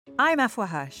I'm Afua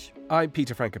Hirsch. I'm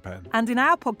Peter Frankopan. And in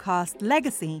our podcast,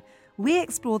 Legacy, we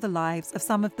explore the lives of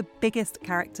some of the biggest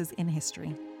characters in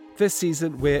history. This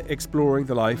season, we're exploring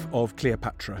the life of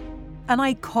Cleopatra. An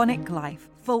iconic life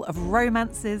full of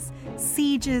romances,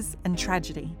 sieges, and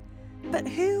tragedy. But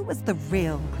who was the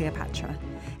real Cleopatra?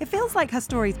 It feels like her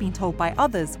story's been told by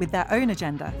others with their own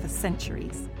agenda for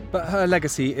centuries. But her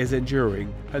legacy is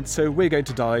enduring, and so we're going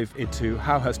to dive into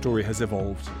how her story has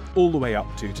evolved all the way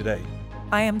up to today.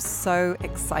 I am so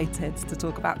excited to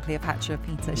talk about Cleopatra,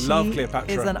 Peter. Love Cleopatra.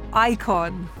 She is an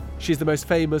icon. She's the most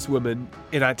famous woman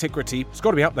in antiquity. It's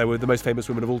got to be up there with the most famous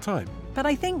women of all time. But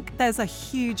I think there's a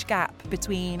huge gap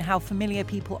between how familiar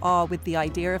people are with the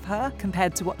idea of her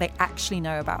compared to what they actually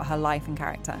know about her life and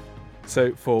character.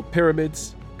 So for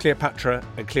Pyramids, Cleopatra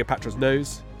and Cleopatra's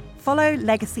Nose, follow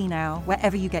Legacy now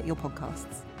wherever you get your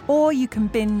podcasts. Or you can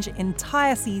binge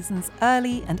entire seasons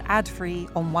early and ad-free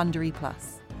on Wondery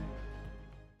Plus.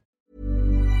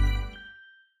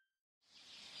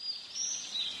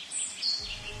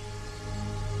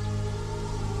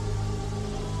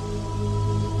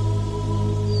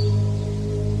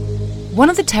 One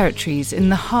of the territories in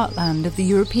the heartland of the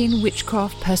European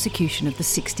witchcraft persecution of the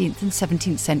 16th and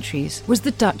 17th centuries was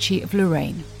the Duchy of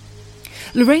Lorraine.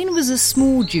 Lorraine was a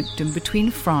small dukedom between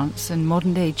France and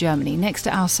modern-day Germany next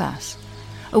to Alsace,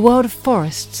 a world of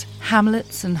forests,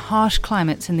 hamlets and harsh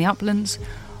climates in the uplands,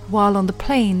 while on the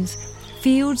plains,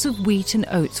 fields of wheat and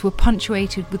oats were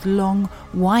punctuated with long,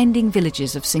 winding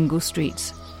villages of single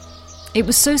streets. It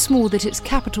was so small that its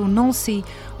capital, Nancy,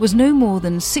 was no more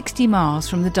than 60 miles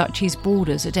from the duchy's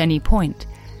borders at any point.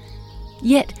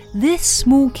 Yet this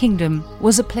small kingdom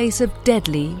was a place of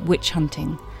deadly witch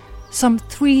hunting. Some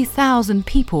 3,000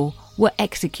 people were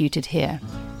executed here.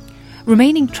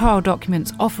 Remaining trial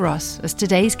documents offer us, as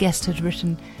today's guest had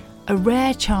written, a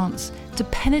rare chance to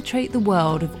penetrate the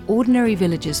world of ordinary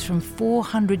villages from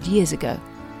 400 years ago,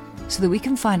 so that we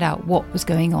can find out what was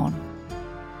going on.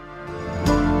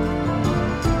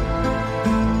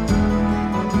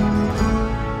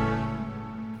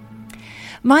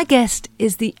 My guest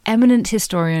is the eminent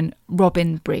historian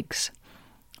Robin Briggs.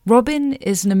 Robin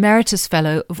is an emeritus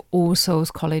fellow of All Souls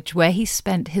College, where he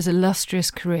spent his illustrious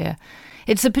career.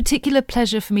 It's a particular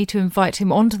pleasure for me to invite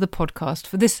him onto the podcast,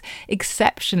 for this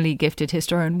exceptionally gifted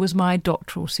historian was my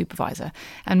doctoral supervisor,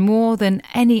 and more than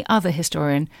any other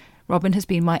historian, Robin has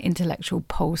been my intellectual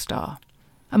pole star.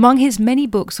 Among his many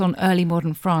books on early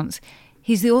modern France,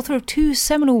 he's the author of two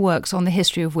seminal works on the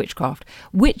history of witchcraft,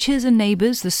 Witches and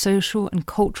Neighbours, the Social and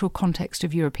Cultural Context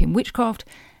of European Witchcraft,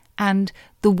 and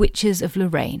The Witches of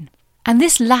Lorraine. And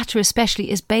this latter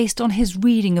especially is based on his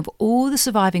reading of all the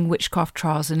surviving witchcraft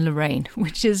trials in Lorraine,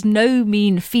 which is no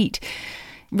mean feat,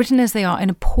 written as they are in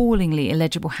appallingly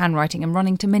illegible handwriting and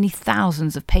running to many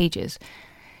thousands of pages.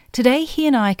 Today he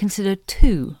and I consider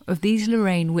two of these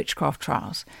Lorraine witchcraft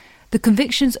trials, the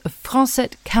convictions of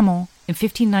Francette Camon in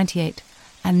 1598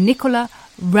 and Nicolas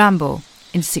Rimbaud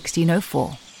in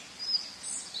 1604.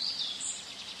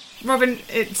 Robin,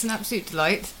 it's an absolute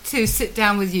delight to sit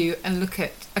down with you and look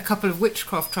at a couple of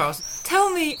witchcraft trials.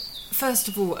 Tell me, first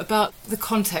of all, about the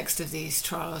context of these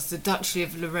trials, the Duchy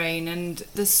of Lorraine, and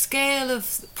the scale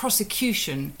of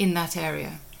prosecution in that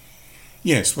area.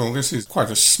 Yes, well, this is quite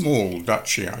a small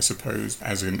duchy, I suppose,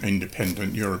 as an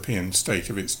independent European state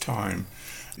of its time.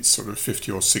 It's sort of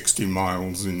 50 or 60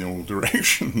 miles in all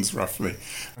directions, roughly.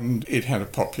 And it had a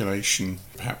population,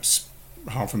 perhaps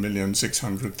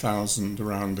 500,600,000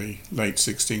 around the late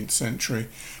 16th century.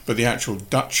 But the actual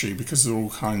duchy, because there are all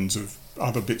kinds of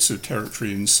other bits of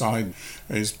territory inside,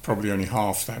 is probably only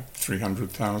half that,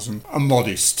 300,000. A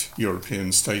modest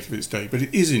European state of its day, but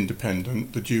it is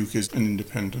independent. The Duke is an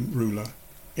independent ruler.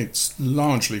 It's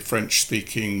largely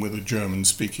French-speaking with a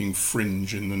German-speaking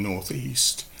fringe in the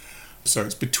northeast. So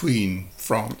it's between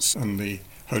France and the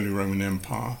Holy Roman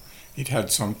Empire. It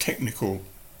had some technical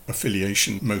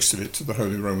affiliation, most of it to the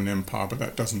Holy Roman Empire, but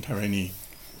that doesn't have any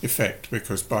effect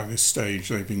because by this stage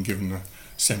they've been given a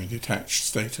semi-detached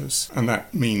status. And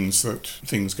that means that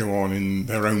things go on in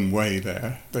their own way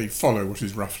there. They follow what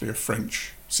is roughly a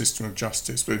French system of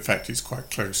justice, but in fact it's quite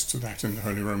close to that in the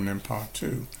Holy Roman Empire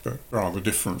too, but rather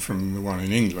different from the one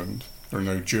in England. There are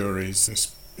no juries.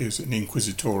 This is an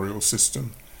inquisitorial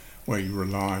system where you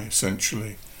rely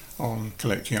essentially on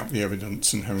collecting up the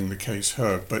evidence and having the case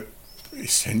heard. But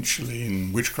essentially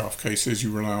in witchcraft cases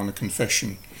you rely on a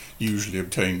confession, usually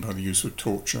obtained by the use of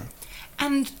torture.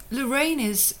 And Lorraine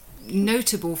is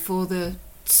notable for the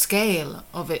scale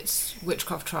of its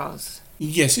witchcraft trials.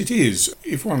 Yes, it is.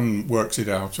 If one works it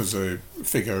out as a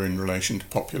figure in relation to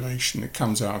population, it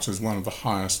comes out as one of the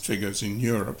highest figures in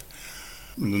Europe.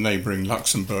 The neighbouring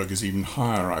Luxembourg is even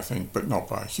higher, I think, but not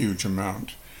by a huge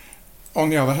amount. On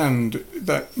the other hand,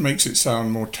 that makes it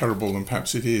sound more terrible than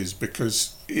perhaps it is,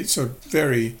 because it's a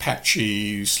very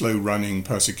patchy, slow-running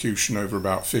persecution over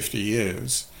about 50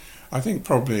 years. I think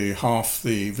probably half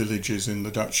the villages in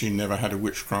the duchy never had a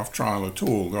witchcraft trial at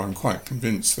all, though I'm quite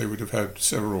convinced they would have had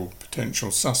several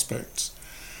potential suspects.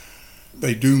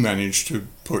 They do manage to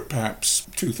put perhaps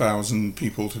 2,000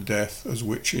 people to death as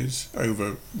witches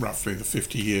over roughly the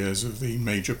 50 years of the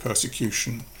major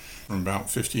persecution, from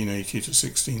about 1580 to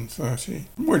 1630,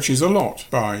 which is a lot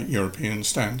by European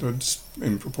standards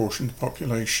in proportion to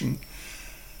population.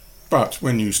 But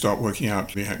when you start working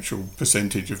out the actual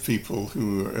percentage of people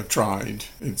who are tried,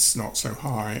 it's not so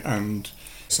high. And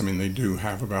I mean, they do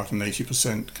have about an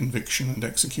 80% conviction and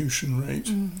execution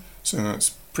rate. So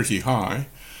that's pretty high.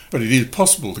 But it is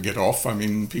possible to get off. I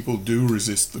mean, people do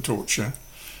resist the torture.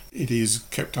 It is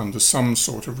kept under some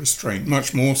sort of restraint,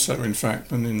 much more so, in fact,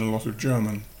 than in a lot of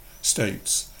German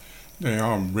states. They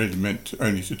are really meant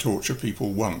only to torture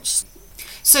people once.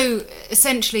 So,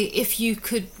 essentially, if you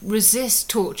could resist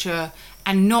torture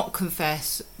and not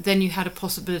confess, then you had a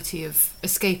possibility of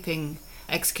escaping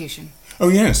execution. Oh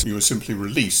yes, you were simply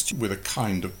released with a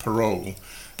kind of parole,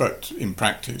 but in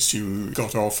practice you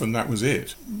got off and that was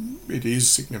it. It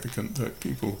is significant that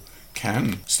people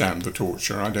can stand the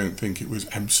torture. I don't think it was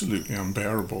absolutely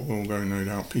unbearable, although no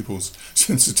doubt people's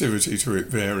sensitivity to it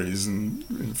varies in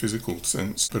a physical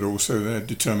sense, but also their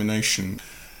determination.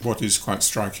 What is quite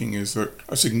striking is that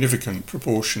a significant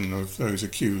proportion of those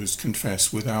accused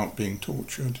confess without being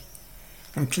tortured.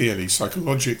 And clearly,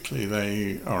 psychologically,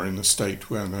 they are in a state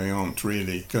where they aren't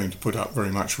really going to put up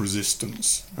very much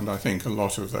resistance. And I think a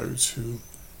lot of those who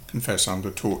confess under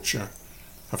torture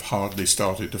have hardly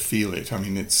started to feel it. I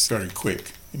mean, it's very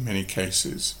quick in many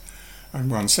cases. And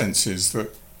one senses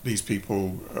that these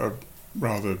people are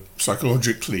rather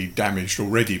psychologically damaged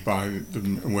already by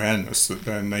the awareness that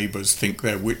their neighbours think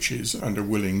they're witches and are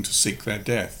willing to seek their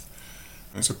death.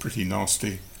 It's a pretty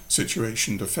nasty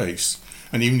situation to face.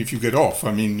 And even if you get off,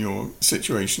 I mean, your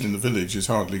situation in the village is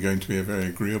hardly going to be a very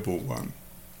agreeable one.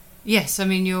 Yes, I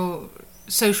mean, your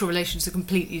social relations are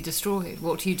completely destroyed.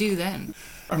 What do you do then?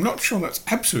 I'm not sure that's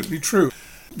absolutely true,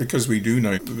 because we do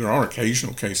know that there are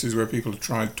occasional cases where people have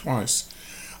tried twice.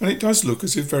 And it does look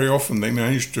as if very often they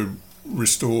manage to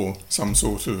restore some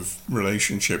sort of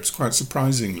relationships, quite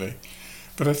surprisingly.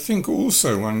 But I think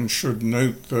also one should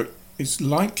note that it's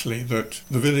likely that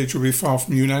the village will be far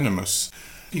from unanimous.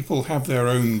 People have their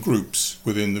own groups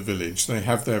within the village. They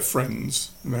have their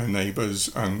friends, their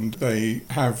neighbours, and they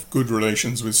have good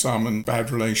relations with some and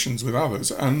bad relations with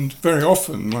others. And very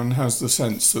often one has the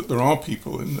sense that there are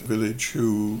people in the village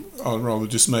who are rather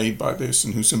dismayed by this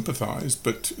and who sympathise,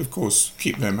 but of course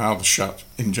keep their mouths shut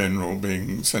in general,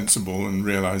 being sensible and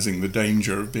realising the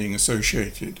danger of being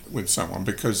associated with someone,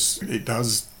 because it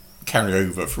does carry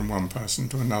over from one person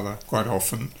to another quite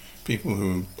often. People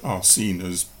who are seen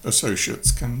as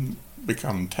associates can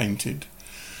become tainted.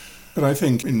 But I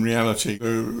think in reality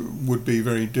there would be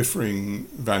very differing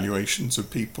valuations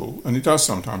of people, and it does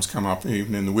sometimes come up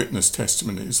even in the witness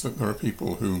testimonies that there are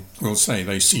people who will say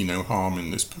they see no harm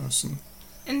in this person.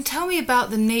 And tell me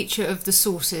about the nature of the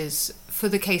sources for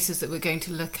the cases that we're going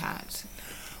to look at.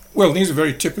 Well, these are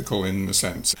very typical in the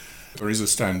sense there is a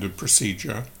standard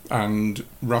procedure, and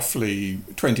roughly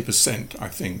 20%, I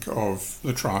think, of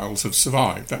the trials have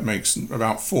survived. That makes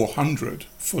about 400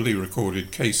 fully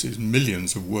recorded cases,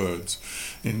 millions of words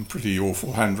in pretty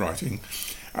awful handwriting.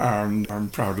 And I'm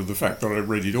proud of the fact that I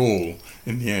read it all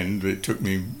in the end. It took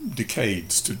me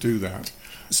decades to do that.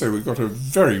 So we've got a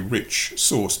very rich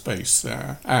source base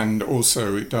there, and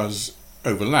also it does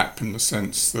overlap in the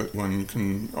sense that one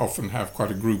can often have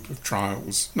quite a group of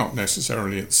trials, not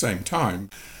necessarily at the same time.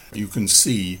 You can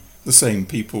see the same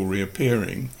people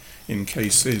reappearing in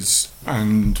cases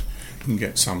and you can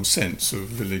get some sense of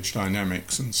village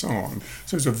dynamics and so on.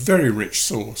 So it's a very rich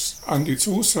source. And it's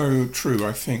also true,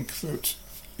 I think, that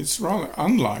it's rather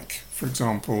unlike, for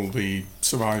example, the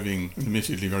surviving,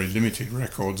 admittedly very limited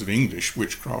records of English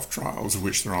witchcraft trials, of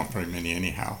which there aren't very many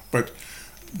anyhow. But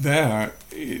there,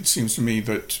 it seems to me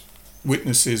that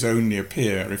witnesses only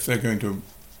appear if they're going to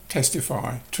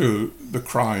testify to the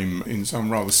crime in some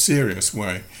rather serious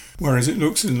way. Whereas it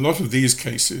looks in a lot of these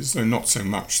cases, though not so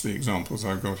much the examples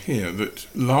I've got here, that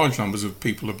large numbers of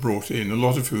people are brought in, a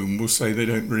lot of whom will say they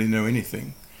don't really know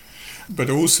anything. But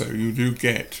also you do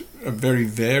get a very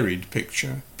varied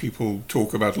picture. People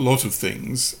talk about a lot of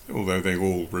things, although they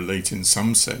all relate in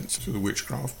some sense to the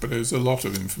witchcraft, but there's a lot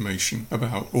of information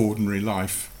about ordinary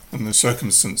life and the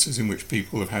circumstances in which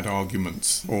people have had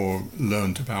arguments or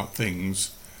learnt about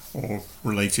things or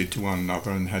related to one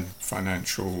another and had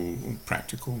financial or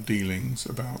practical dealings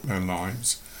about their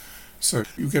lives. So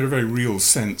you get a very real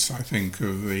sense, I think,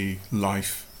 of the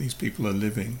life these people are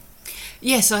living.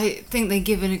 Yes, I think they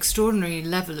give an extraordinary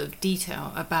level of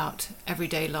detail about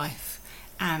everyday life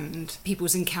and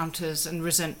people's encounters and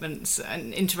resentments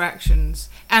and interactions.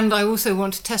 And I also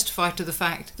want to testify to the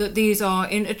fact that these are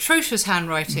in atrocious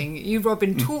handwriting. You,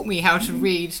 Robin, taught me how to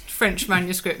read French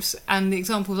manuscripts, and the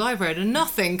examples I've read are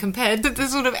nothing compared to the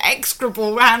sort of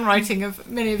execrable handwriting of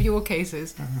many of your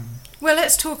cases. Well,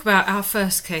 let's talk about our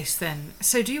first case then.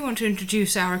 So do you want to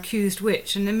introduce our accused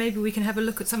witch, and then maybe we can have a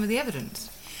look at some of the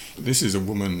evidence? This is a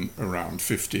woman around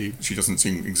 50. She doesn't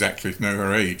seem exactly to know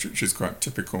her age, which is quite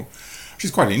typical.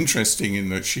 She's quite interesting in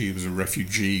that she was a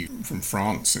refugee from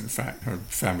France, in fact. Her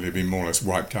family had been more or less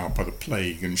wiped out by the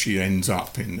plague, and she ends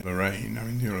up in Lorraine. I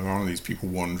mean, there are a lot of these people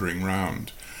wandering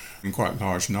around in quite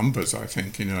large numbers, I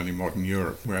think, in early modern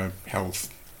Europe, where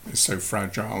health is so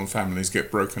fragile and families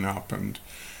get broken up and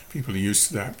people are used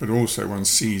to that. But also one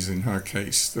sees in her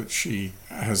case that she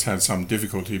has had some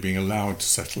difficulty being allowed to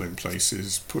settle in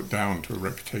places, put down to a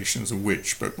reputation as a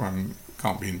witch, but one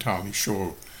can't be entirely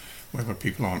sure whether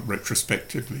people aren't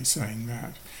retrospectively saying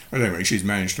that. But anyway, she's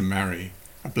managed to marry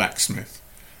a blacksmith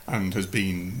and has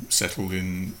been settled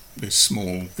in this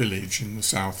small village in the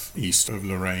southeast of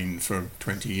Lorraine for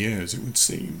 20 years, it would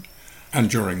seem. And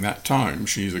during that time,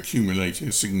 she's accumulated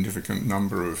a significant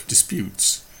number of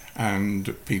disputes,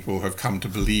 and people have come to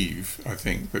believe, I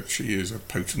think, that she is a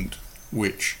potent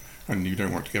witch, and you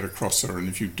don't want to get across her, and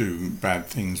if you do, bad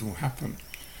things will happen.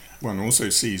 One also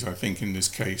sees, I think, in this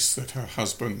case that her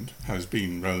husband has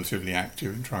been relatively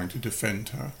active in trying to defend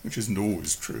her, which isn't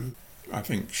always true. I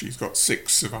think she's got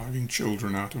 6 surviving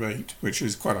children out of 8, which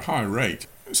is quite a high rate.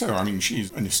 So, I mean,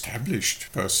 she's an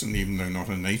established person, even though not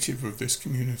a native of this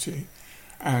community.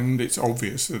 And it's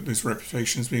obvious that this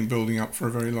reputation has been building up for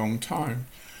a very long time.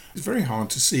 It's very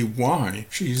hard to see why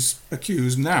she's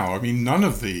accused now. I mean, none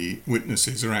of the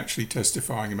witnesses are actually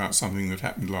testifying about something that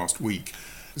happened last week.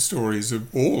 The stories are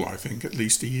all, I think, at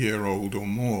least a year old or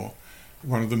more.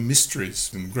 One of the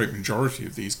mysteries in the great majority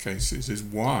of these cases is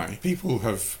why people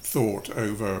have thought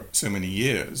over so many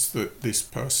years that this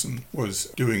person was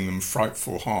doing them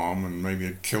frightful harm and maybe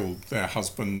had killed their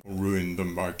husband or ruined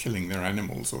them by killing their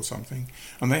animals or something,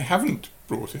 and they haven't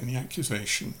brought any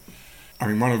accusation. I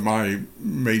mean, one of my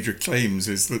major claims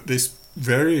is that this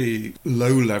very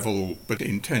low-level but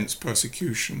intense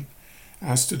persecution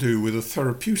has to do with a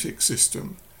therapeutic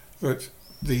system, that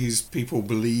these people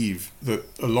believe that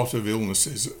a lot of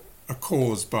illnesses are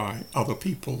caused by other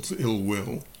people's ill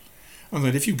will, and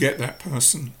that if you get that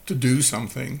person to do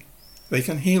something, they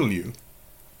can heal you.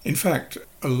 In fact,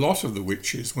 a lot of the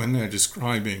witches, when they're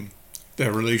describing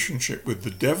their relationship with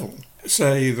the devil,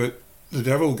 say that the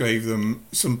devil gave them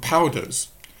some powders,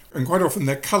 and quite often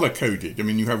they're colour-coded. I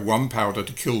mean, you have one powder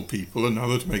to kill people,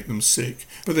 another to make them sick.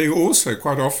 But they also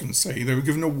quite often say they were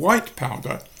given a white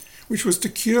powder, which was to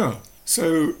cure.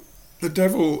 So the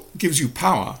devil gives you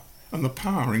power, and the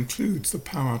power includes the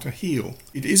power to heal.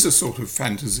 It is a sort of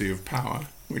fantasy of power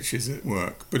which is at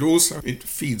work, but also it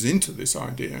feeds into this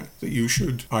idea that you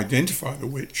should identify the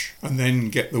witch and then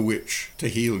get the witch to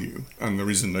heal you. And there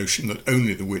is a notion that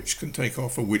only the witch can take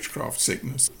off a witchcraft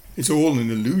sickness. It's all an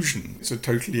illusion. It's a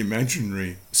totally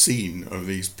imaginary scene of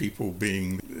these people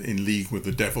being in league with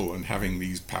the devil and having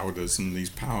these powders and these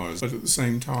powers. But at the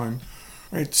same time,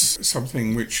 it's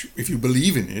something which, if you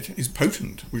believe in it, is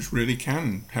potent, which really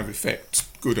can have effects,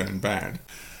 good and bad.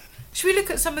 Should we look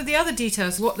at some of the other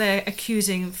details, what they're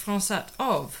accusing Fransat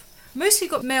of? Mostly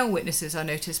got male witnesses, I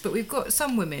noticed, but we've got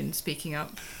some women speaking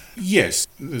up. Yes,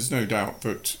 there's no doubt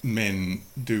that men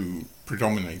do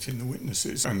predominate in the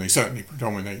witnesses, and they certainly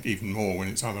predominate even more when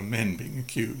it's other men being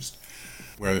accused.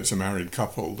 Where it's a married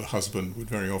couple, the husband would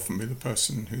very often be the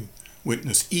person who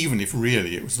witnessed, even if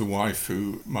really it was the wife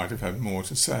who might have had more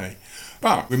to say.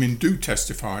 But women do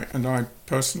testify, and I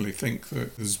personally think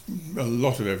that there's a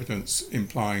lot of evidence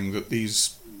implying that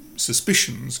these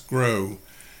suspicions grow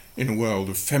in a world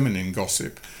of feminine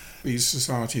gossip. These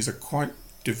societies are quite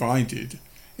divided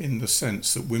in the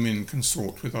sense that women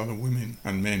consort with other women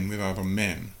and men with other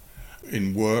men.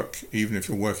 In work, even if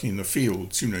you're working in the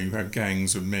fields, you have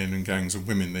gangs of men and gangs of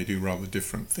women. They do rather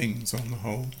different things on the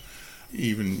whole.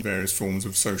 Even various forms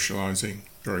of socialising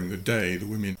during the day, the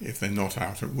women, if they're not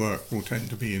out at work, will tend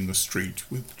to be in the street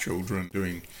with children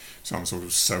doing some sort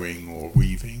of sewing or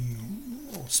weaving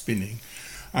or spinning.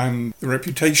 And the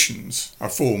reputations are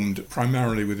formed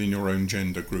primarily within your own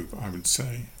gender group, I would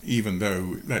say, even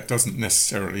though that doesn't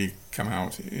necessarily come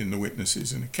out in the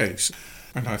witnesses in a case.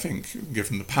 And I think,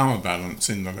 given the power balance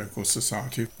in the local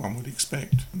society, one would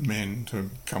expect men to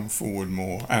come forward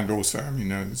more. And also,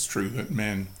 it's true that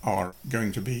men are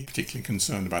going to be particularly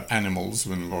concerned about animals,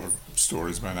 and a lot of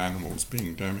stories about animals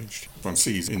being damaged. One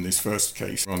sees in this first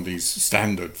case on these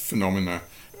standard phenomena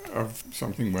of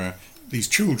something where these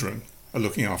children are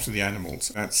looking after the animals.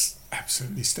 That's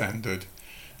absolutely standard,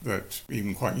 that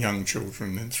even quite young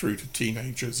children and through to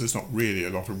teenagers, there's not really a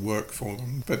lot of work for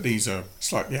them. But these are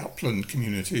slightly upland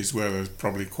communities where there's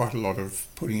probably quite a lot of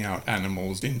putting out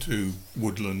animals into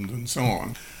woodland and so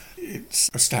on. It's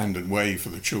a standard way for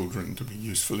the children to be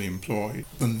usefully employed.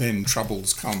 And then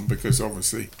troubles come because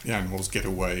obviously the animals get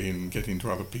away and get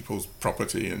into other people's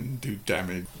property and do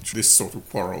damage. This sort of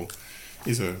quarrel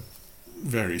is a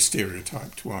very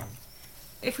stereotyped one.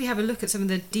 If we have a look at some of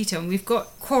the detail, we've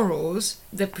got quarrels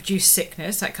that produce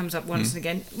sickness, that comes up once and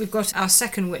again. We've got our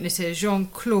second witness here,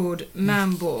 Jean-Claude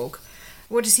Mambourg.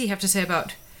 What does he have to say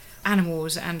about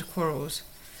animals and quarrels?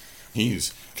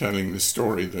 He's telling the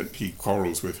story that he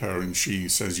quarrels with her and she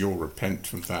says, "You'll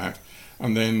repent of that."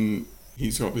 And then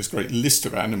he's got this great list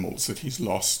of animals that he's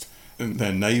lost, and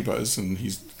they're neighbours, and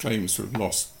he claims to have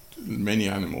lost many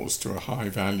animals to a high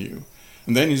value.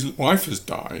 And then his wife has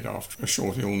died after a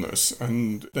short illness,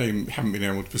 and they haven't been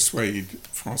able to persuade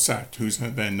Francette, who's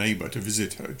their neighbour, to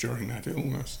visit her during that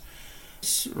illness.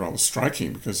 It's rather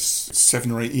striking because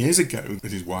 7 or 8 years ago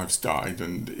that his wife's died,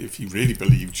 and if he really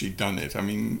believed she'd done it,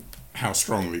 how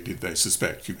strongly did they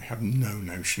suspect? You have no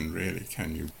notion really,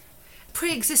 can you?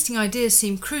 Pre-existing ideas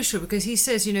seem crucial because he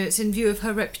says, it's in view of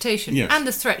her reputation and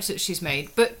the threats that she's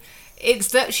made, but it's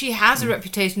that she has a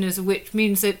reputation as a witch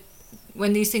means that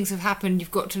when these things have happened,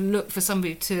 you've got to look for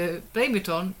somebody to blame it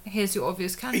on. Here's your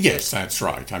obvious candidate. Yes, that's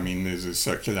right. There's a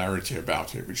circularity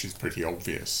about it, which is pretty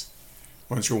obvious.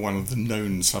 Once you're one of the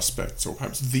known suspects, or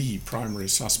perhaps the primary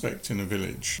suspect in a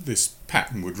village, this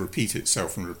pattern would repeat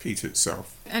itself and repeat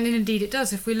itself. And indeed it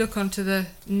does. If we look on to the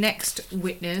next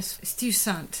witness, Stu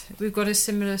Sant, we've got a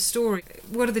similar story.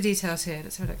 What are the details here?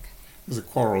 Let's have a look. There's a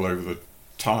quarrel over the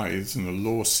tithes and a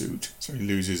lawsuit, so he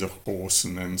loses a horse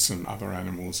and then some other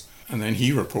animals. And then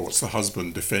he reports the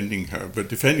husband defending her, but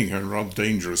defending her in a rather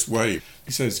dangerous way.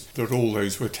 He says that all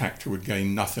those who attacked her would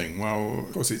gain nothing. Well,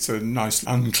 of course, it's a nice,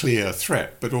 unclear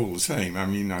threat, but all the same,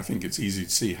 I think it's easy to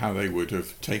see how they would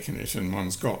have taken it. And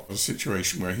one's got a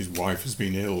situation where his wife has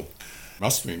been ill.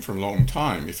 Must have been for a long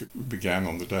time if it began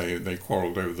on the day they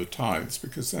quarrelled over the tithes,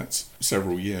 because that's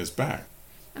several years back.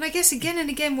 And I guess again and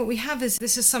again what we have is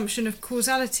this assumption of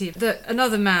causality, that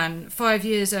another man, 5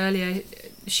 years earlier,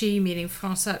 she, meaning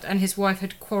Francette, and his wife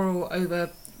had quarrelled over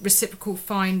reciprocal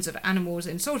finds of animals,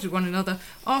 insulted one another.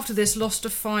 After this, lost a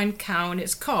fine cow and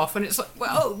its calf. And it's like,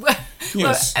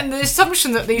 yes. And the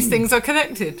assumption that these things are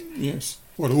connected. Yes.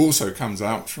 What also comes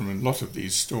out from a lot of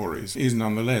these stories is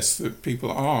nonetheless that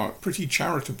people are pretty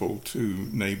charitable to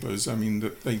neighbours.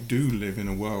 That they do live in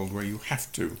a world where you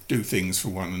have to do things for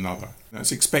one another.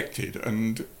 That's expected,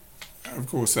 and of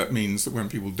course that means that when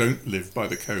people don't live by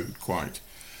the code quite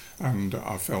and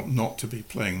are felt not to be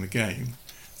playing the game,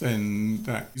 then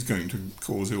that is going to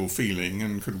cause ill feeling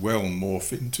and could well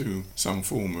morph into some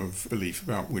form of belief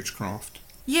about witchcraft.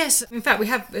 Yes, in fact we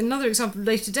have another example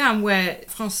later down where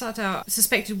Francette, our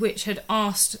suspected witch, had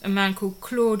asked a man called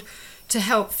Claude to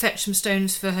help fetch some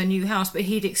stones for her new house, but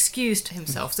he'd excused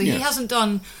himself. So he hasn't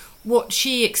done what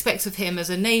she expects of him as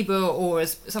a neighbour or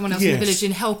as someone else in the village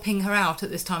in helping her out at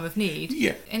this time of need.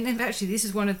 Yeah. And then actually this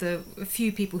is one of the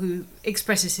few people who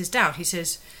expresses his doubt. He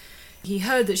says he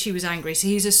heard that she was angry, so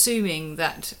he's assuming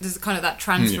that there's kind of that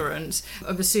transference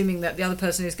of assuming that the other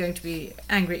person is going to be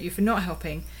angry at you for not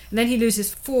helping. And then he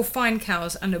loses 4 fine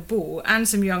cows and a bull and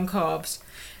some young calves.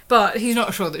 But he's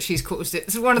not sure that she's caused it.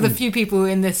 It's one of the few people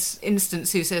in this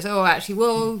instance who says,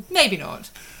 maybe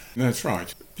not. That's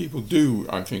right. People do,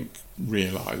 I think,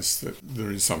 realise that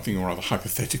there is something rather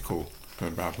hypothetical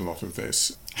about a lot of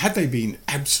this. Had they been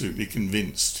absolutely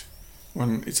convinced,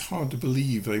 it's hard to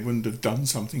believe they wouldn't have done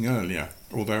something earlier.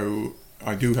 Although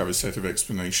I do have a set of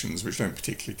explanations which don't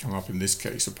particularly come up in this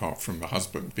case, apart from the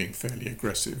husband being fairly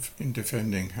aggressive in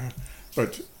defending her.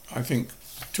 But I think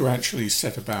to actually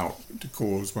set about to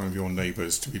cause one of your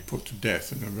neighbours to be put to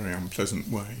death in a very unpleasant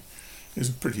way is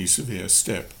a pretty severe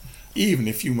step. Even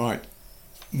if you might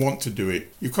want to do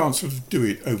it, you can't sort of do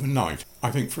it overnight.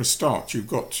 I think for a start you've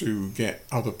got to get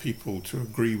other people to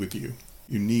agree with you.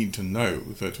 You need to know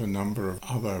that a number of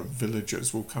other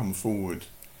villagers will come forward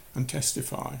and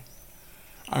testify.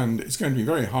 And it's going to be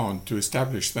very hard to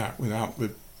establish that without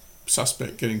the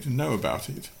suspect getting to know about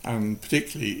it. And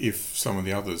particularly if some of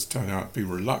the others turn out to be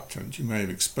reluctant, you may have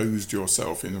exposed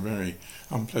yourself in a very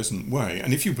unpleasant way.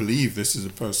 And if you believe this is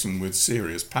a person with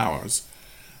serious powers,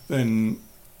 then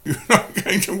you're not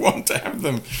going to want to have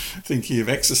them thinking of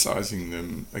exercising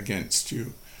them against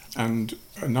you. And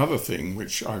another thing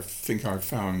which I think I've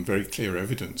found very clear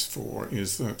evidence for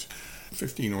is that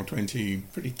 15 or 20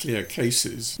 pretty clear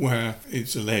cases where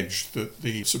it's alleged that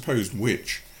the supposed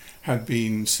witch had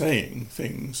been saying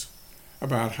things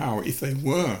about how if they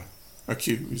were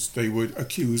accused, they would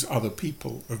accuse other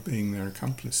people of being their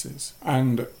accomplices.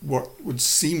 And what would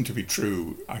seem to be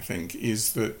true, I think,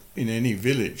 is that in any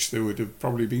village there would have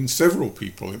probably been several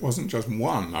people. It wasn't just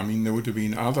one. I mean, there would have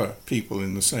been other people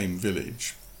in the same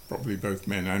village, probably both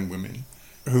men and women,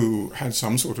 who had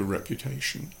some sort of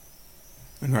reputation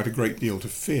and who had a great deal to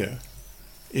fear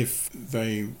if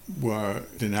they were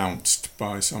denounced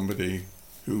by somebody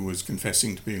who was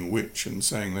confessing to being a witch and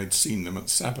saying they'd seen them at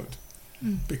Sabbath,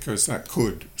 because that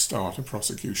could start a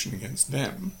prosecution against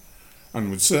them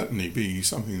and would certainly be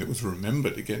something that was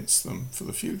remembered against them for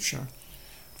the future.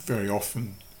 Very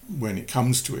often, when it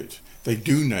comes to it, they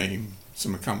do name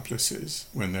some accomplices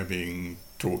when they're being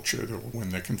tortured or when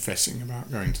they're confessing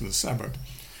about going to the Sabbath.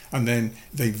 And then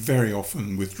they very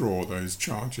often withdraw those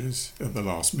charges at the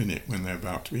last minute when they're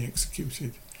about to be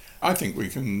executed. I think we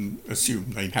can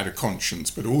assume they had a conscience,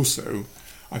 but also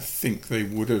I think they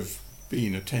would have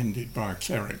been attended by a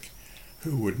cleric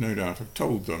who would no doubt have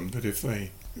told them that if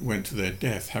they went to their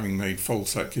death having made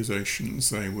false accusations,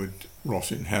 they would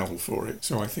rot in hell for it.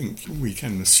 So I think we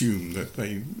can assume that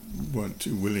they weren't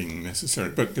too willing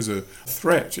necessarily, but as a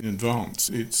threat in advance,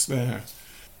 it's there.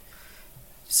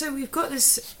 So we've got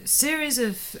this series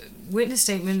of witness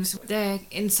statements. They're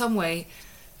in some way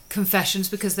confessions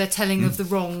because they're telling of the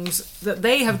wrongs that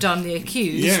they have done, the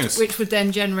accused, yes, which would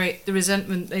then generate the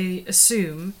resentment they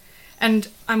assume. And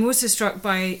I'm also struck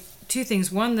by two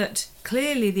things. One, that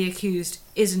clearly the accused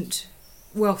isn't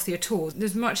wealthy at all.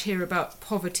 There's much here about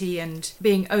poverty and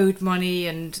being owed money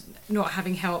and not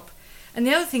having help. And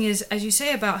the other thing is, as you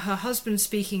say, about her husband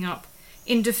speaking up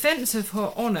in defence of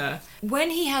her honour, when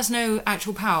he has no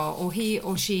actual power, or he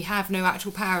or she have no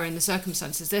actual power in the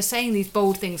circumstances, they're saying these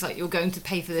bold things like, you're going to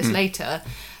pay for this later,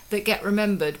 that get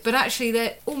remembered. But actually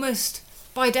they're almost,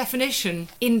 by definition,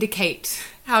 indicate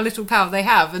how little power they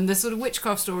have. And the sort of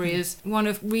witchcraft story is one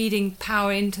of reading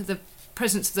power into the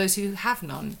presence of those who have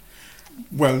none.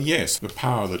 Well, yes, the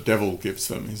power the devil gives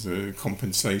them is a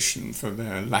compensation for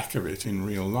their lack of it in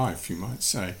real life, you might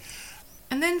say.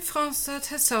 And then Françoise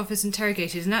herself is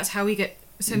interrogated, and that's how we get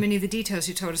so many of the details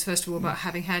you told us, first of all, about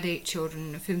having had 8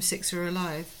 children, of whom 6 are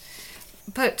alive.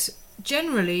 But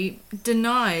generally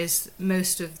denies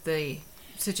most of the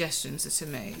suggestions that are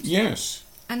made. Yes.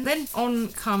 And then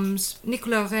on comes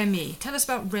Nicolas Remy. Tell us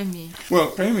about Remy.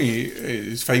 Well, Remy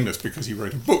is famous because he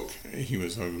wrote a book. He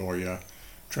was a lawyer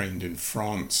trained in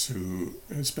France who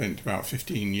had spent about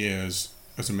 15 years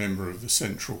as a member of the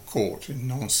Central Court in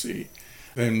Nancy,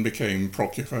 then became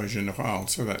Procureur Général,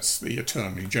 so that's the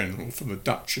Attorney General for the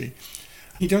Duchy.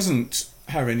 He doesn't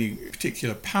have any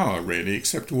particular power, really,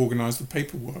 except to organise the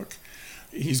paperwork.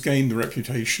 He's gained the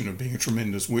reputation of being a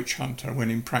tremendous witch hunter, when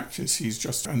in practice he's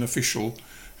just an official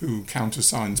who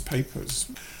countersigns papers.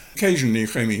 Occasionally,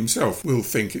 Remy himself will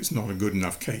think it's not a good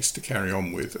enough case to carry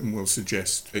on with and will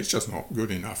suggest it's just not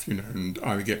good enough, and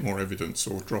either get more evidence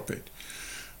or drop it.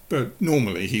 But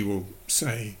normally he will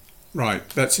say, right,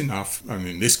 that's enough. And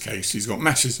in this case, he's got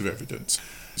masses of evidence.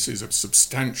 This is a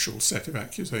substantial set of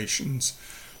accusations,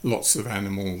 lots of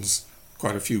animals,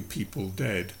 quite a few people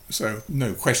dead. So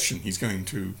no question he's going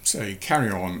to say, carry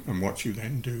on, and what you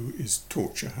then do is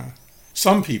torture her.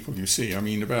 Some people, you see,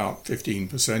 about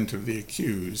 15% of the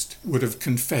accused would have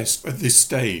confessed at this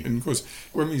stage. And of course,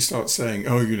 when we start saying,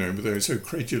 but they're so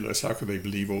credulous, how could they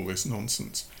believe all this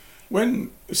nonsense?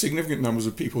 When significant numbers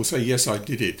of people say, yes, I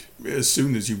did it, as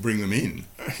soon as you bring them in,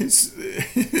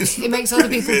 it makes other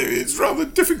people... It's rather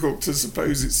difficult to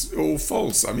suppose it's all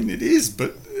false. It is,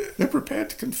 but they're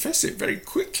prepared to confess it very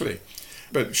quickly.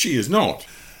 But she is not.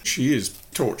 She is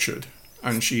tortured,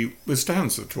 and she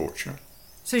withstands the torture.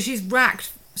 So she's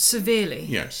racked severely?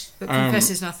 Yes. But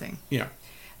confesses nothing? Yeah.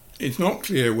 It's not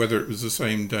clear whether it was the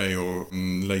same day or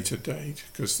later date,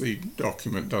 because the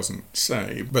document doesn't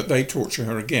say, but they torture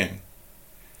her again.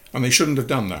 And they shouldn't have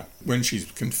done that. When she's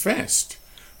confessed,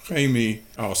 Remy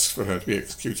asks for her to be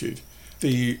executed.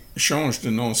 The Change de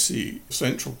Nancy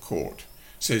Central Court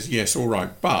says, yes, all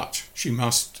right, but she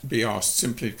must be asked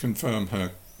simply to confirm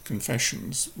her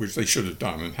confessions, which they should have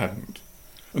done and hadn't.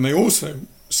 And they also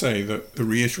say that the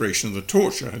reiteration of the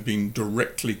torture had been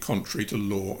directly contrary to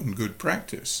law and good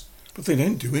practice. But they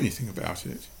don't do anything about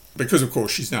it. Because, of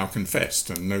course, she's now confessed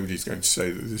and nobody's going to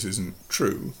say that this isn't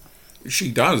true.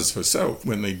 She does herself,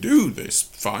 when they do this,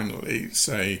 finally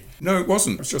say, no, it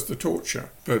wasn't, it's just the torture.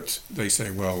 But they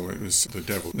say, well, it was the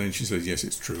devil. And then she says, yes,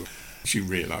 it's true. She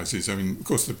realises, I mean, of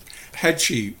course, had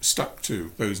she stuck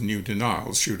to those new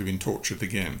denials, she would have been tortured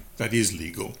again. That is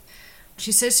legal.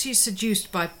 She says she's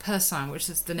seduced by Persine, which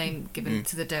is the name given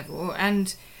to the devil,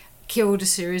 and killed a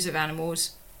series of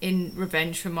animals in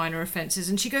revenge for minor offences.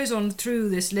 And she goes on through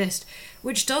this list,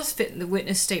 which does fit the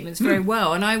witness statements very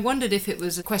well. And I wondered if it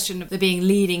was a question of there being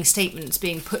leading statements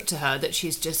being put to her that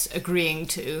she's just agreeing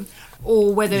to,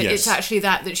 or whether it's actually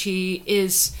that she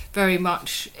is very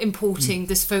much importing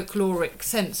this folkloric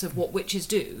sense of what witches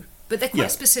do. But they're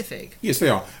quite specific. Yes, they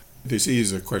are. This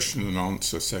is a question and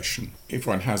answer session. If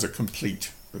one has a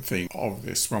complete thing of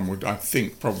this, one would, I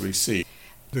think, probably see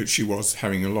that she was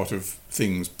having a lot of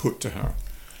things put to her.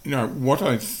 Now, what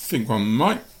I think one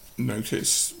might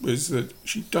notice was that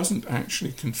she doesn't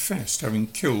actually confess to having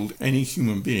killed any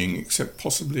human being except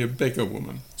possibly a beggar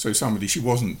woman. So somebody she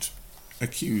wasn't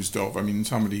accused of. I mean,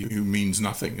 somebody who means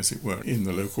nothing, as it were, in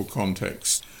the local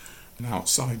context. An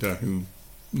outsider who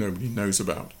nobody knows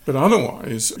about. But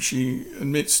otherwise, she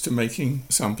admits to making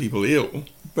some people ill,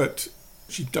 but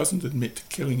she doesn't admit to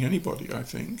killing anybody, I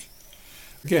think.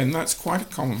 Again, that's quite a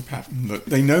common pattern, that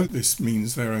they know this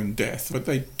means their own death, but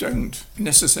they don't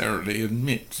necessarily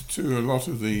admit to a lot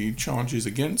of the charges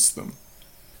against them.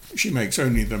 She makes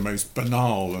only the most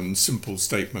banal and simple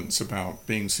statements about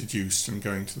being seduced and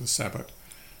going to the Sabbat.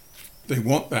 They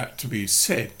want that to be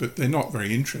said, but they're not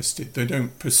very interested. They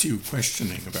don't pursue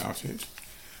questioning about it.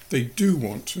 They do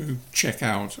want to check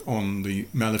out on the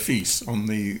malefice, on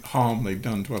the harm they've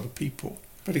done to other people.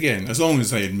 But again, as long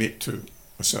as they admit to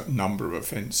a certain number of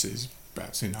offences,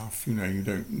 that's enough. You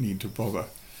don't need to bother.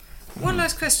 One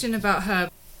last question about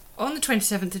her. On the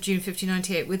 27th of June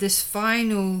 1598, with this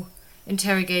final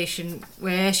interrogation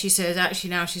where she says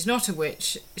actually now she's not a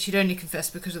witch, she'd only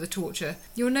confessed because of the torture,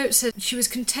 your note said she was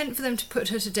content for them to put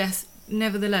her to death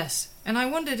nevertheless. And I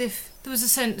wondered if there was a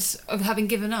sense of having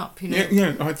given up,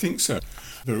 Yeah, I think so.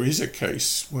 There is a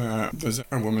case where there's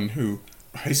a woman who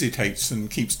hesitates and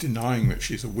keeps denying that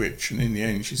she's a witch, and in the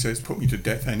end she says, put me to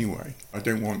death anyway. I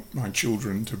don't want my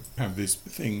children to have this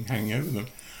thing hanging over them.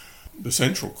 The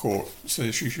central court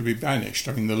says she should be banished.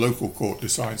 I mean, the local court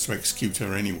decides to execute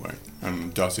her anyway,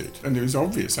 and does it. And it was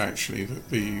obvious, actually, that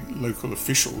the local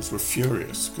officials were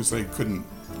furious because they couldn't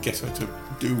get her to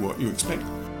do what you expect.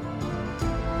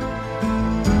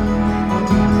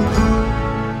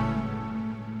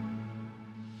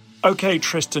 OK,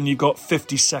 Tristan, you've got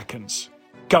 50 seconds.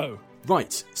 Go.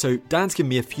 Right, so Dan's given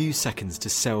me a few seconds to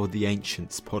sell the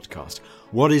Ancients podcast.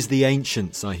 What is the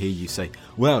Ancients, I hear you say?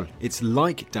 Well, it's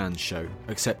like Dan's show,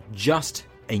 except just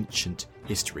ancient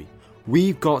history.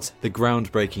 We've got the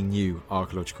groundbreaking new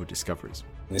archaeological discoveries.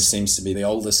 This seems to be the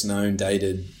oldest known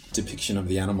dated depiction of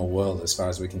the animal world, as far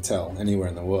as we can tell, anywhere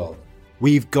in the world.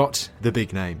 We've got the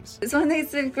big names. It's one of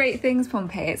those sort of great things,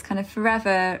 Pompeii. It's kind of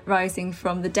forever rising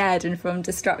from the dead and from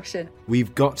destruction.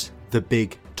 We've got the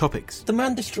big topics. The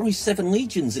man destroys 7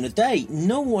 legions in a day.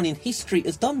 No one in history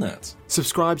has done that.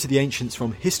 Subscribe to the Ancients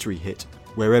from History Hit,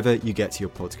 wherever you get your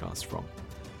podcast from.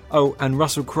 Oh, and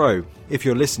Russell Crowe, if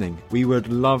you're listening, we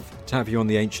would love to have you on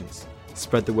the Ancients.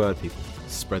 Spread the word, people.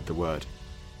 Spread the word.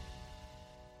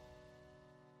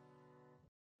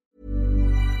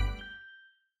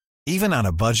 Even on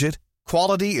a budget,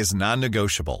 quality is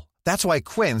non-negotiable. That's why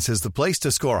Quince is the place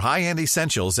to score high-end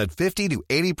essentials at 50 to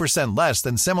 80% less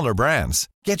than similar brands.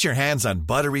 Get your hands on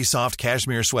buttery soft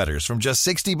cashmere sweaters from just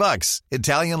 $60,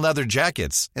 Italian leather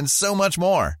jackets, and so much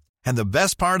more. And the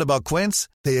best part about Quince,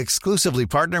 they exclusively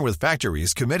partner with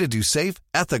factories committed to safe,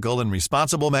 ethical, and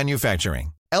responsible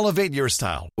manufacturing. Elevate your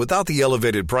style without the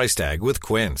elevated price tag with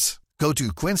Quince. Go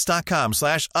to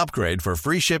quince.com/upgrade for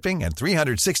free shipping and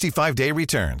 365-day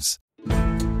returns.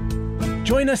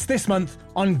 Join us this month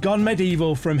on Gone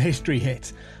Medieval from History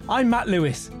Hit. I'm Matt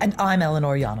Lewis. And I'm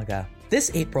Eleanor Yanaga.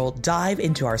 This April, dive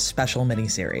into our special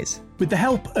mini-series. With the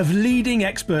help of leading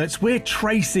experts, we're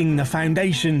tracing the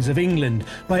foundations of England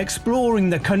by exploring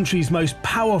the country's most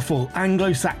powerful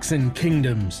Anglo-Saxon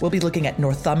kingdoms. We'll be looking at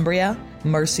Northumbria,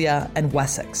 Mercia, and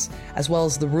Wessex, as well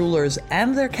as the rulers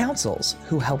and their councils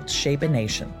who helped shape a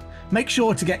nation. Make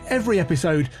sure to get every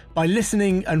episode by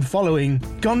listening and following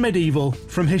Gone Medieval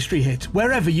from History Hit,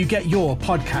 wherever you get your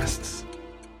podcasts.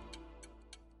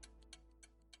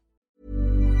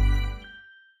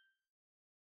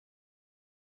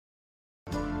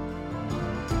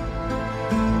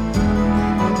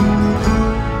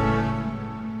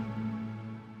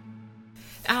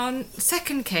 Our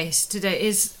second case today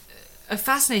is a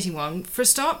fascinating one, for a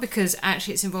start, because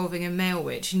actually it's involving a male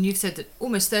witch, and you've said that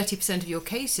almost 30% of your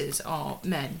cases are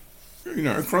men.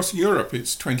 Across Europe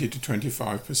it's 20 to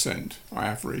 25% on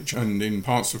average, and in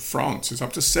parts of France it's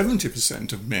up to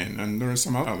 70% of men, and there are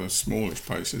some other smallish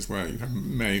places where you have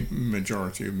a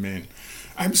majority of men.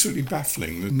 Absolutely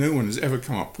baffling that no one has ever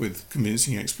come up with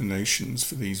convincing explanations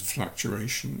for these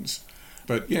fluctuations.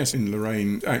 But yes, in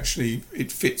Lorraine, actually,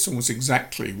 it fits almost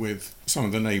exactly with some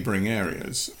of the neighbouring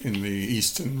areas. In the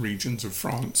eastern regions of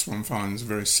France, one finds a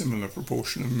very similar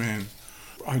proportion of men.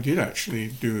 I did actually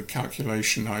do a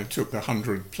calculation. I took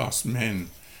 100 plus men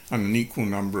and an equal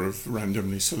number of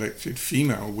randomly selected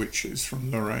female witches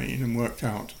from Lorraine and worked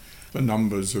out the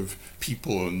numbers of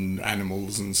people and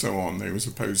animals and so on they were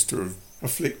supposed to have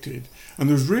afflicted. And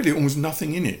there was really almost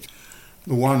nothing in it.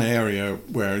 The one area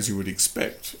where, as you would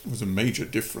expect, was a major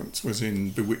difference was in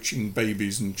bewitching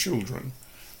babies and children,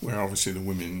 where obviously the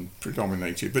women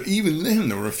predominated. But even then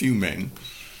there were a few men,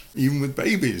 even with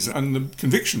babies, and the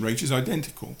conviction rate is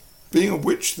identical. Being a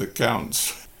witch that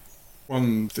counts.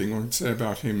 One thing I would say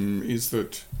about him is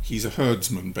that he's a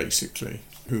herdsman, basically,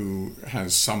 who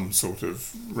has some sort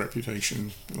of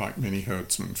reputation, like many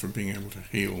herdsmen, for being able to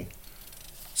heal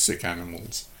sick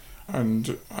animals.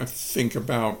 And I think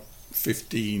about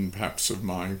 15 perhaps of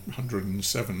my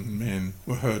 107 men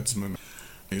were herdsmen.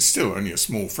 It's still only a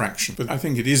small fraction, but I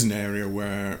think it is an area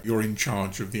where you're in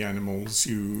charge of the animals,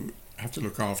 you have to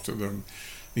look after them.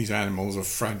 These animals are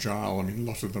fragile. I mean, a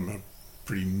lot of them are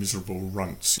pretty miserable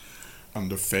runts,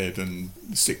 underfed and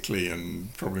sickly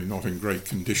and probably not in great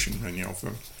condition, many of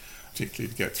them,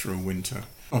 particularly to get through a winter.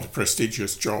 Not a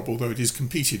prestigious job, although it is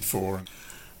competed for.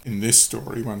 In this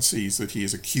story, one sees that he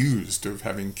is accused of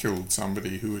having killed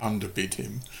somebody who underbid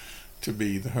him to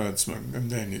be the herdsman,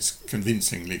 and then it's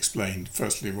convincingly explained,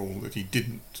 firstly of all, that he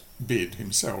didn't bid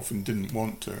himself and didn't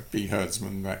want to be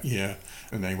herdsman that year,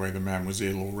 and anyway the man was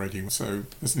ill already. So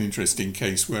there's an interesting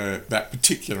case where that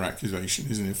particular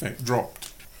accusation is in effect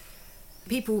dropped.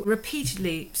 People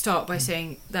repeatedly start by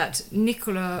saying that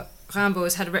Nicolas Rimbaud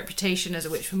has had a reputation as a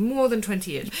witch for more than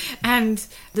 20 years. And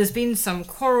there's been some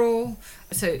quarrel.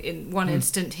 So in one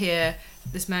instant here,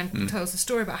 this man tells a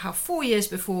story about how 4 years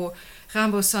before,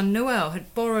 Rimbaud's son Noel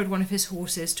had borrowed one of his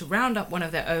horses to round up one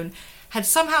of their own, had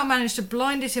somehow managed to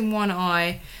blind it in one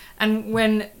eye, and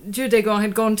when Dieudonné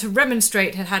had gone to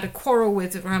remonstrate, had had a quarrel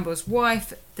with Rimbaud's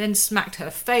wife, then smacked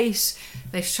her face,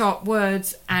 they sharp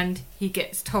words, and he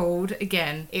gets told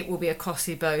again it will be a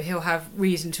costly blow, he'll have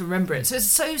reason to remember it. So it's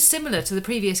so similar to the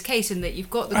previous case in that you've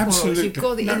got the quarrels, you've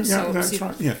got the insults. Yeah, that's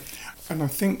right, yeah. And I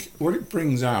think what it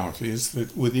brings out is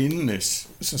that within this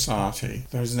society,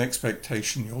 there's an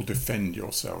expectation you'll defend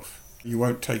yourself. You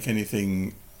won't take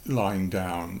anything lying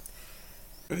down.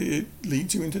 But it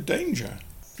leads you into danger.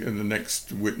 And the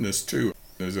next witness too,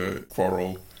 there's a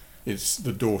quarrel. It's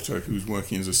the daughter who's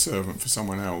working as a servant for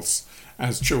someone else.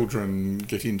 As children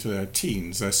get into their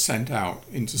teens, they're sent out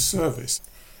into service,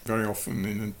 very often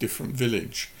in a different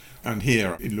village. And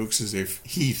here it looks as if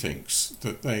he thinks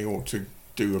that they ought to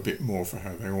do a bit more for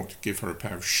her. They ought to give her a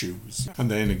pair of shoes. And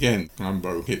then again,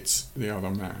 Rimbaud hits the other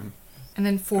man. And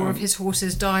then 4 of his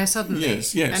horses die suddenly.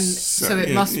 Yes. And so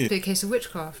it must be a case of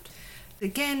witchcraft.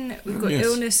 Again, we've got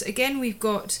illness. Again, we've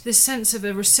got this sense of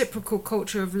a reciprocal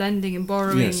culture of lending and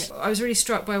borrowing. Yes. I was really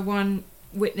struck by one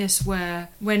witness where,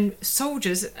 when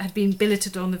soldiers had been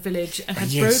billeted on the village and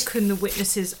had broken the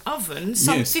witness's oven,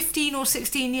 some 15 or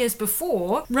 16 years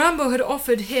before, Rimbaud had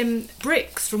offered him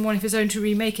bricks from one of his own to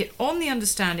remake it on the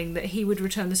understanding that he would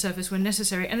return the service when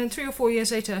necessary, and then 3 or 4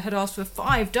 years later had asked for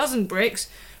 5 dozen bricks,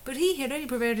 but he had only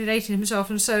provided 8 himself,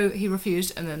 and so he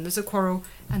refused, and then there's a quarrel,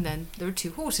 and then there are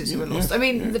 2 horses who were lost. I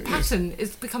mean, the pattern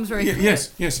becomes very clear.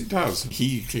 Yes, it does.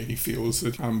 He clearly feels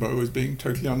that Rimbaud is being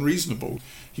totally unreasonable.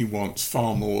 He wants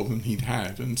far more than he'd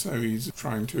had, and so he's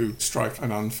trying to strike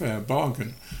an unfair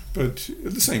bargain. But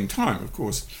at the same time, of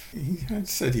course, he had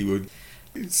said he would.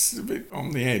 It's a bit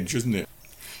on the edge, isn't it?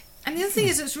 And the other thing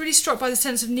is, it's really struck by the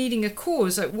sense of needing a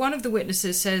cause. Like, one of the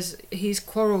witnesses says he's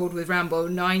quarrelled with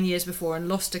Rimbaud 9 years before and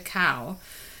lost a cow,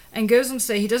 and goes on to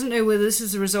say he doesn't know whether this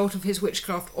is a result of his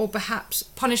witchcraft or perhaps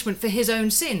punishment for his own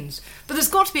sins. But there's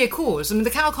got to be a cause. I mean, the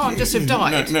cow can't just have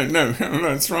died. No,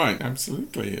 that's right,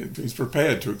 absolutely. He's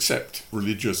prepared to accept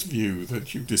religious view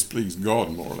that you've displeased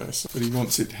God, more or less, but he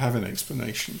wants it to have an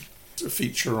explanation. It's a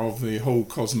feature of the whole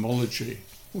cosmology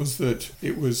was that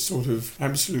it was sort of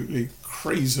absolutely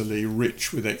crazily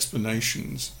rich with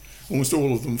explanations, almost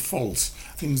all of them false.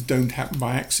 Things don't happen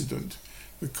by accident.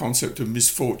 The concept of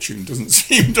misfortune doesn't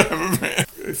seem to have a very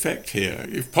effect here.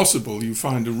 If possible, you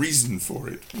find a reason for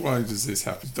it. Why does this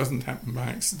happen? It doesn't happen by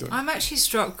accident. I'm actually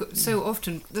struck so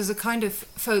often. There's a kind of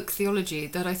folk theology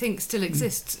that I think still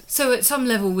exists. So at some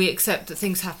level we accept that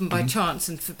things happen by chance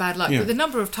and for bad luck. Yeah. But the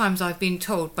number of times I've been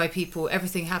told by people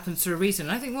everything happens for a reason,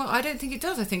 I think, well, I don't think it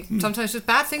does. I think sometimes just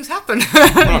bad things happen.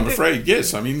 Well, I'm afraid,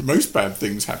 yes. I mean, most bad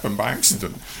things happen by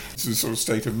accident. It's a sort of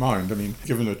state of mind. I mean,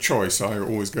 given a choice, I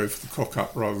always go for the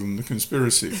cock-up rather than the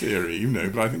conspiracy theory, you know,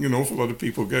 but I think an awful lot of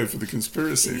people go for the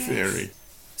conspiracy theory.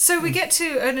 So we get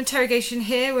to an interrogation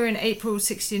here. We're in April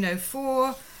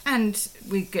 1604, and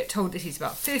we get told that he's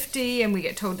about 50, and we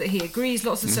get told that he agrees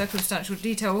lots of circumstantial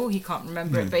detail. Oh, he can't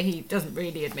remember it, but he doesn't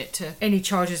really admit to any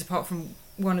charges apart from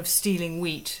one of stealing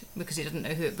wheat because he doesn't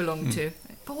know who it belonged to.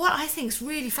 But what I think is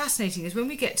really fascinating is when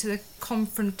we get to the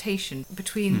confrontation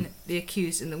between the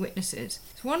accused and the witnesses.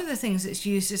 So one of the things that's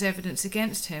used as evidence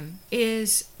against him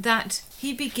is that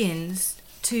he begins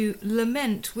to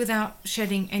lament without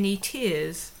shedding any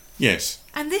tears. Yes.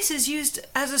 And this is used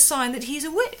as a sign that he's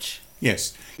a witch.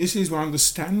 Yes. This is one of the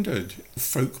standard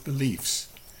folk beliefs,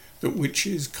 that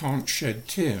witches can't shed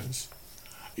tears.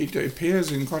 It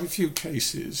appears in quite a few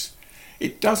cases.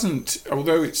 It doesn't,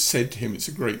 although it's said to him it's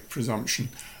a great presumption,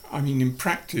 I mean, in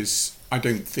practice, I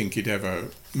don't think it ever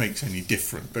makes any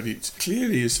difference, but it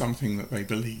clearly is something that they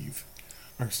believe.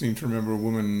 I seem to remember a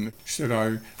woman, she said,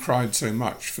 I cried so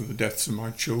much for the deaths of my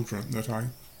children that I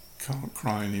can't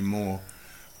cry anymore.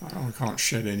 I can't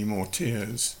shed any more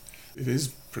tears. It is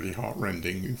pretty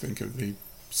heartrending. You think of the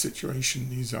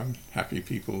situation these unhappy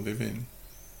people live in.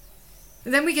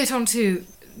 Then we get on to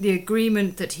the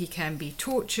agreement that he can be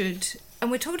tortured,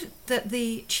 and we're told that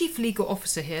the chief legal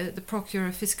officer here, the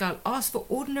procureur fiscal, asked for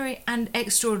ordinary and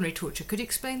extraordinary torture. Could you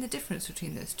explain the difference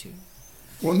between those two?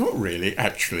 Well, not really,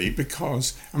 actually,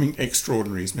 because, I mean,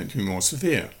 extraordinary is meant to be more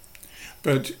severe.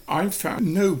 But I've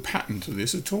found no pattern to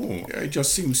this at all. It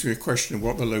just seems to be a question of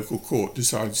what the local court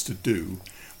decides to do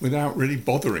without really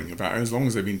bothering about it. As long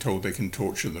as they've been told they can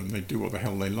torture them, they do what the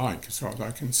hell they like, as far as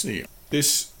I can see.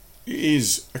 This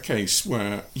is a case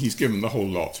where he's given the whole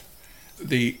lot.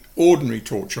 The ordinary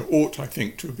torture ought, I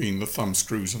think, to have been the thumb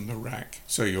screws and the rack.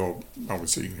 So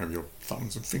obviously you can have your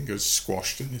thumbs and fingers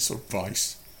squashed in this sort of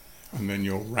vice, and then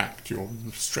you're racked, you're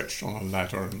stretched on a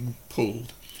ladder and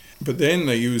pulled. But then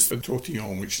they use the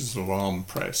tortillon, which is a sort of arm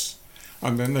press,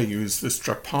 and then they use the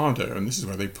strappado, and this is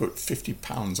where they put 50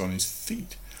 pounds on his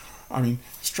feet. I mean,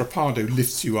 strappado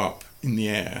lifts you up in the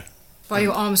air. By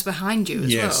your arms behind you as well?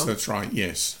 Yes, that's right,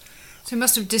 yes. So he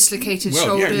must have dislocated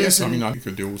shoulders. Yes, I mean, I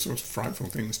could do all sorts of frightful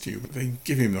things to you, but they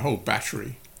give him the whole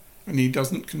battery, and he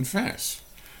doesn't confess.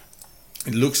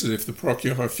 It looks as if the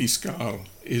procureur fiscal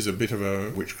is a bit of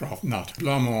a witchcraft nut.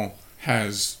 Blamont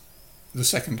has the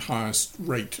second highest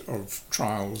rate of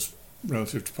trials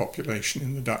relative to population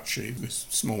in the duchy, this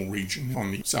small region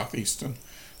on the southeastern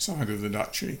side of the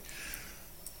duchy.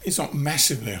 It's not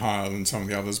massively higher than some of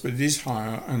the others, but it is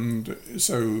higher, and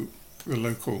so the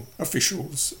local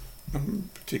officials,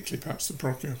 particularly perhaps the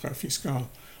procureur fiscal,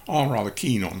 are rather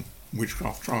keen on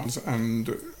witchcraft trials,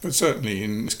 but certainly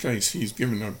in this case he's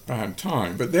given a bad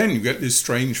time. But then you get this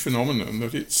strange phenomenon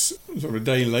that it's sort of a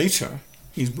day later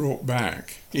he's brought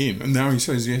back in, and now he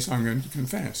says, yes, I'm going to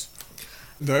confess.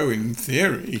 Though in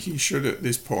theory he should at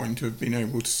this point have been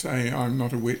able to say, I'm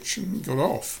not a witch, and got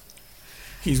off.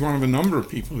 He's one of a number of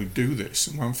people who do this,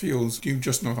 and one feels you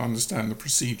just not understand the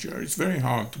procedure. It's very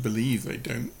hard to believe they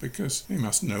don't, because they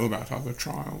must know about other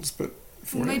trials, but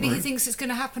well, maybe he thinks it's going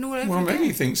to happen all over again. Well, maybe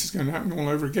he thinks it's going to happen all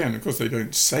over again. Of course, they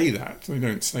don't say that. They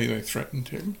don't say they threatened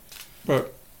him.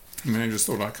 But I mean, I just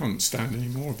thought, I can't stand any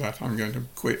more of that. I'm going to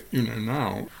quit,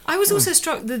 now. I was also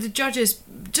struck that the judges,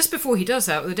 just before he does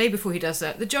that, or the day before he does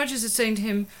that, the judges are saying to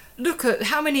him, look at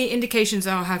how many indications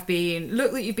there have been,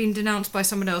 look that you've been denounced by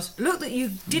someone else, look that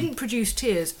you didn't produce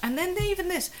tears, and then even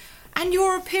this, and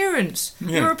your appearance.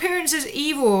 Yeah. Your appearance is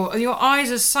evil, and your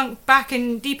eyes are sunk back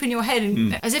deep in your head,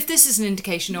 and as if this is an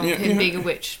indication of him being a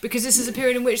witch, because this is a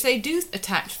period in which they do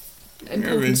attach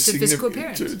importance to physical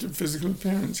appearance. To physical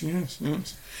appearance, yes.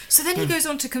 So then he goes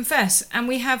on to confess, and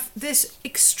we have this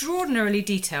extraordinarily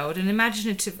detailed and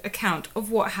imaginative account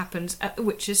of what happens at the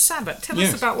witch's sabbat. Tell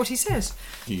us about what he says.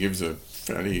 He gives a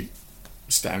fairly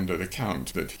standard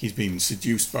account that he's been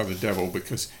seduced by the devil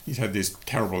because he's had this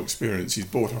terrible experience. He's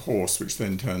bought a horse which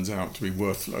then turns out to be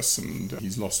worthless, and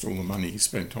he's lost all the money he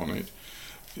spent on it.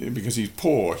 Because he's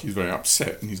poor, he's very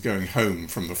upset, and he's going home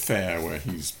from the fair where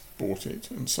he's bought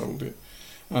it and sold it.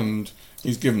 and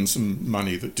he's given some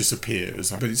money that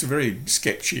disappears. But it's a very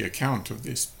sketchy account of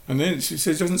this. And then she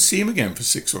says he doesn't see him again for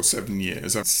 6 or 7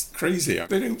 years. That's crazy.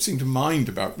 They don't seem to mind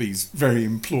about these very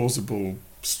implausible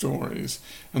stories.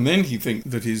 And then he thinks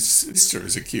that his sister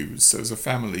is accused. So there's a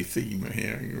family theme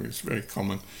here. It's very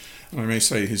common. And I may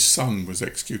say his son was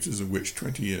executed as a witch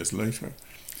 20 years later.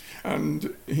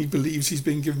 And he believes he's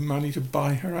been given money to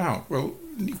buy her out. Well,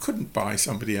 you couldn't buy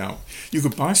somebody out. You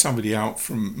could buy somebody out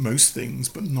from most things,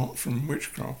 but not from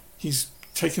witchcraft. He's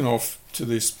taken off to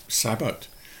this Sabbat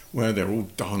where they're all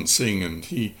dancing, and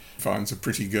he finds a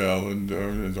pretty girl and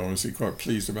is obviously quite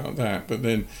pleased about that. But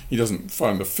then he doesn't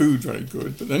find the food very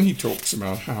good. But then he talks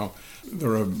about how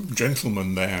there are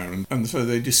gentlemen there, and so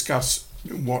they discuss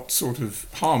what sort of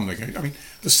harm they're going to. I mean,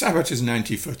 the Sabbat is an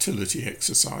anti-fertility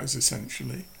exercise,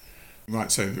 essentially. You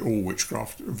might say that all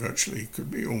witchcraft virtually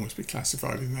could almost be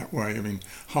classified in that way. I mean,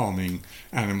 harming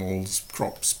animals,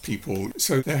 crops, people.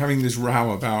 So they're having this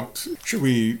row about, should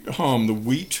we harm the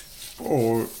wheat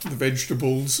or the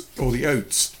vegetables or the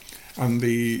oats? And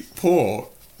the poor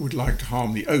would like to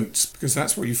harm the oats because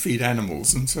that's what you feed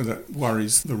animals, and so that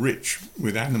worries the rich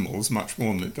with animals much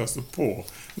more than it does the poor.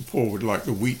 The poor would like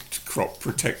the wheat crop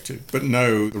protected, but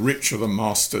no, the rich are the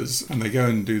masters, and they go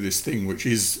and do this thing which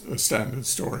is a standard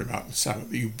story about the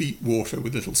Sabbath, that you beat water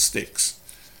with little sticks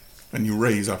and you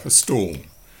raise up a storm.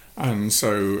 And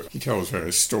so he tells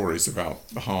various stories about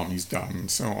the harm he's done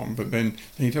and so on, but then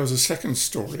he tells a second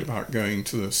story about going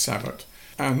to the Sabbath,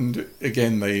 and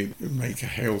again they make a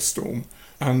hailstorm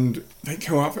and they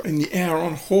go up in the air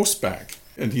on horseback.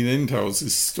 And he then tells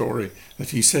this story that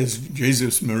he says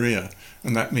Jesus Maria,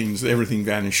 and that means everything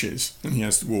vanishes and he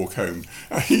has to walk home.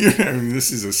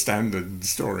 This is a standard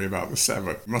story about the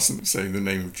Sabbath. You mustn't say the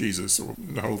name of Jesus or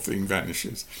the whole thing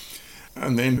vanishes.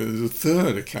 And then there's a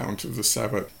third account of the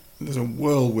Sabbath. There's a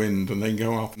whirlwind and they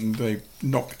go up and they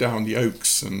knock down the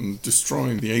oaks and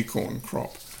destroy the acorn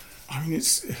crop. I mean,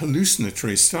 it's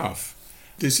hallucinatory stuff.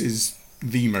 This is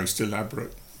the most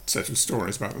elaborate set of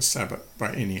stories about the Sabbath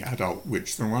by any adult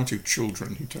witch. There are one or two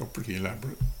children who tell pretty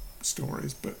elaborate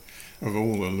stories, but of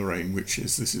all the Lorraine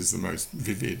witches, this is the most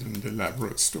vivid and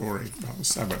elaborate story about the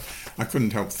Sabbath. I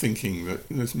couldn't help thinking that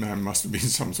this man must have been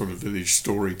some sort of village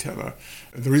storyteller.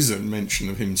 There is a mention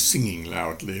of him singing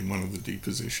loudly in one of the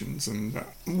depositions, and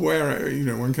where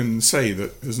one can say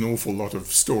that there's an awful lot of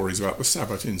stories about the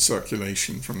Sabbath in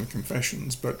circulation from the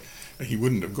confessions, but he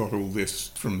wouldn't have got all this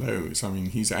from those. I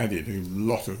mean, he's added a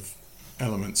lot of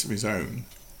elements of his own,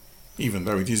 even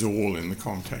though it is all in the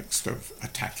context of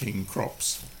attacking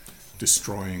crops,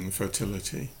 destroying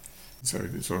fertility. So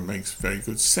it sort of makes very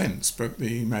good sense, but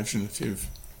the imaginative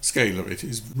scale of it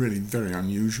is really very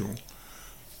unusual.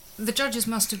 The judges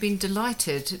must have been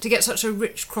delighted to get such a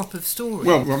rich crop of stories.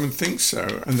 Well, one would think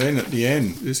so. And then at the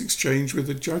end, this exchange with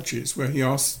the judges where he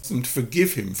asks them to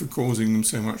forgive him for causing them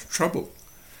so much trouble.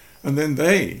 And then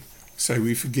they say,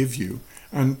 we forgive you,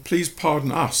 and please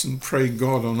pardon us and pray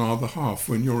God on our behalf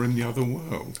when you're in the other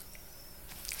world.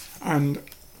 And,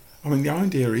 I mean, the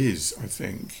idea is, I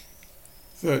think,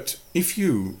 that if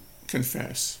you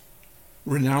confess,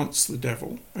 renounce the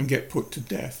devil, and get put to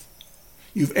death,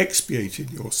 you've expiated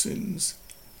your sins,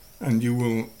 and you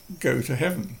will go to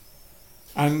heaven.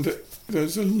 And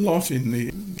there's a lot in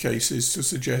the cases to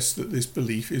suggest that this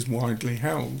belief is widely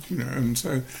held, and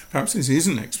so perhaps this is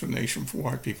an explanation for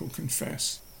why people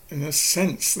confess. In a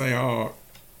sense, they are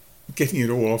getting it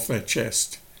all off their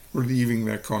chest, relieving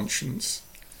their conscience,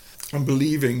 and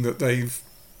believing that they've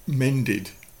mended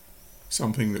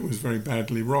something that was very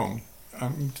badly wrong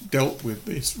and dealt with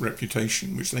this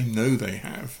reputation, which they know they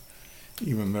have,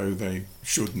 even though they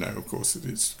should know, of course, that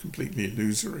it's completely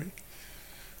illusory.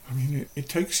 I mean, it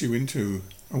takes you into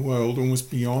a world almost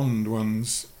beyond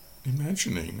one's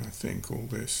imagining, I think, all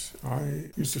this. I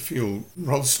used to feel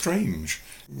rather strange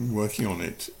working on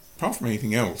it, apart from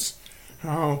anything else,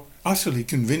 how utterly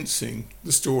convincing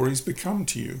the stories become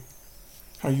to you.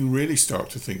 How you really start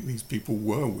to think these people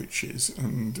were witches,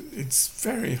 and it's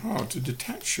very hard to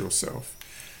detach yourself.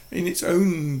 In its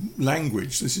own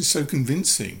language, this is so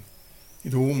convincing.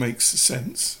 It all makes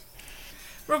sense.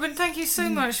 Robin, thank you so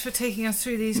much for taking us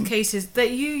through these cases that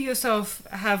you yourself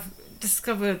have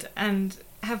discovered and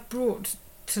have brought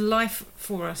to life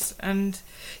for us, and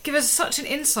give us such an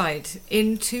insight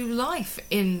into life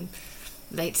in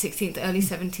late 16th, early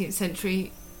 17th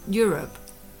century Europe,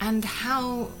 and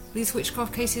how these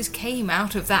witchcraft cases came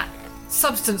out of that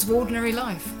substance of ordinary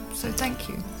life. So thank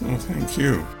you. Well, thank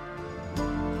you.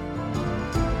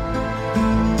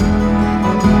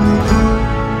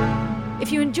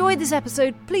 If you enjoyed this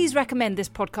episode, please recommend this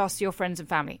podcast to your friends and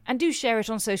family, and do share it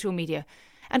on social media.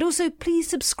 And also, please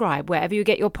subscribe wherever you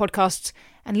get your podcasts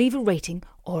and leave a rating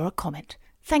or a comment.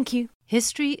 Thank you.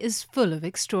 History is full of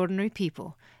extraordinary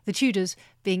people, the Tudors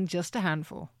being just a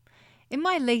handful. In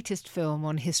my latest film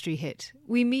on History Hit,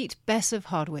 we meet Bess of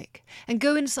Hardwick and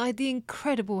go inside the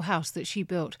incredible house that she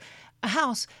built, a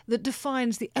house that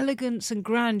defines the elegance and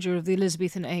grandeur of the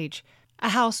Elizabethan age, a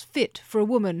house fit for a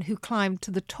woman who climbed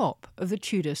to the top of the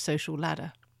Tudor social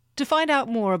ladder. To find out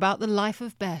more about the life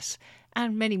of Bess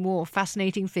and many more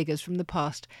fascinating figures from the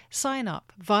past, sign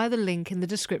up via the link in the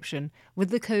description with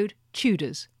the code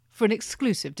TUDORS for an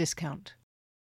exclusive discount.